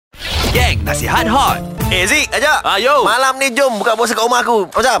Gang Nasihat Hot. Zik, ajak. Yo. Malam ni jom buka puasa kat rumah aku.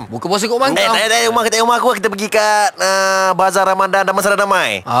 Macam? Buka puasa kat rumah kau. Tak rumah aku. Kita pergi kat Bazar Ramadan Damansara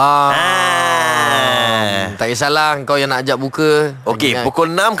Damai. Tak kisahlah, kau yang nak ajak buka. Okey,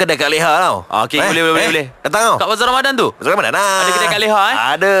 pukul 6 kedai Kak Leha tau. Okey, boleh. Datang tau. Kat Bazar Ramadan tu? Bazar Ramadan Ada kedai Kak Leha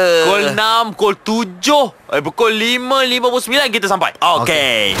Ada. Pukul 6, pukul 7, pukul 5:59 kita sampai.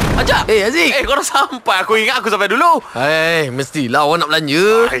 Okey. Ajak. Aziz. Kau dah sampai. Aku ingat aku sampai dulu. Mestilah orang nak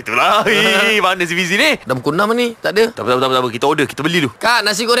belanja. Itulah. Mana si Fizi ni? Dah pukul 6 ni, tak ada. Tak apa. Kita order, kita beli dulu. Kak,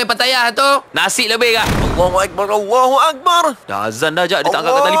 nasi goreng Pattaya tu. Nasi lebih kak. Allahu Akbar. Dah azan dah, Ajak. Dia tak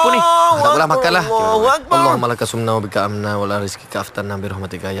angkat telefon ni. Tak apalah, makanlah. Allahu Akbar. Allahumma laka sumna wa bika amna wa la rizqika aftana bi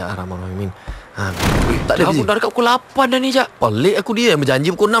rahmatika ya arhamar rahimin. Tak ada Aku dah dekat pukul 8 dah ni, Jak. Pelik aku dia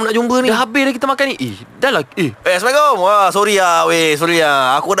berjanji pukul 6 nak jumpa ni. Dah habis dah kita makan ni. Dah lah. Assalamualaikum. Sorry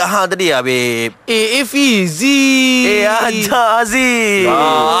lah. Aku dah hang tadi babe. Fizi. Ada Aziz.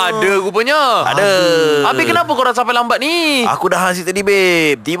 Ada rupanya. Ada. Habis kenapa kau dah sampai lambat ni? Aku dah hang tadi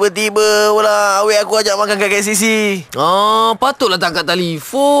babe. Tiba-tiba pula awek aku ajak makan kat KCC. Patutlah tak angkat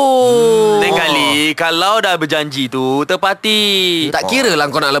telefon. Lain kali kalau dah berjanji tu tepati. Tak kira lah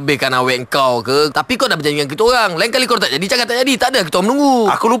kau nak lebihkan awek kau ke, tapi kau dah berjanji dengan kita orang. Lain kali kau tak jadi, cakap tak jadi. Tak ada, kita orang menunggu.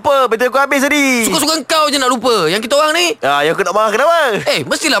 Aku lupa, betul aku habis tadi. Suka-suka kau je nak lupa. Yang kita orang ni, yang aku nak marah kenapa?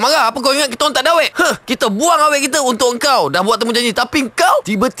 mestilah marah. Apa kau ingat kita orang tak ada awek? Kita buang awek kita untuk engkau. Dah buat temu janji, tapi engkau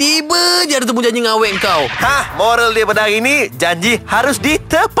tiba-tiba je ada temu janji dengan awek engkau. Moral dia pada hari ni, janji harus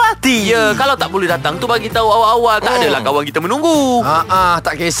ditepati. Ya, kalau tak boleh datang tu bagi tahu awal-awal. Tak adalah kawan kita menunggu.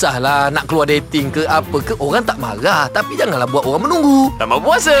 Tak kisahlah nak keluar dating ke apa ke, orang tak marah. Tapi janganlah buat orang menunggu. Selamat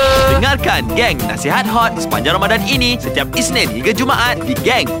puasa. Dengarkan Gang Nasihat Hot sepanjang Ramadan ini setiap Isnin hingga Jumaat di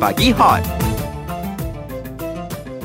Gang Pagi Hot.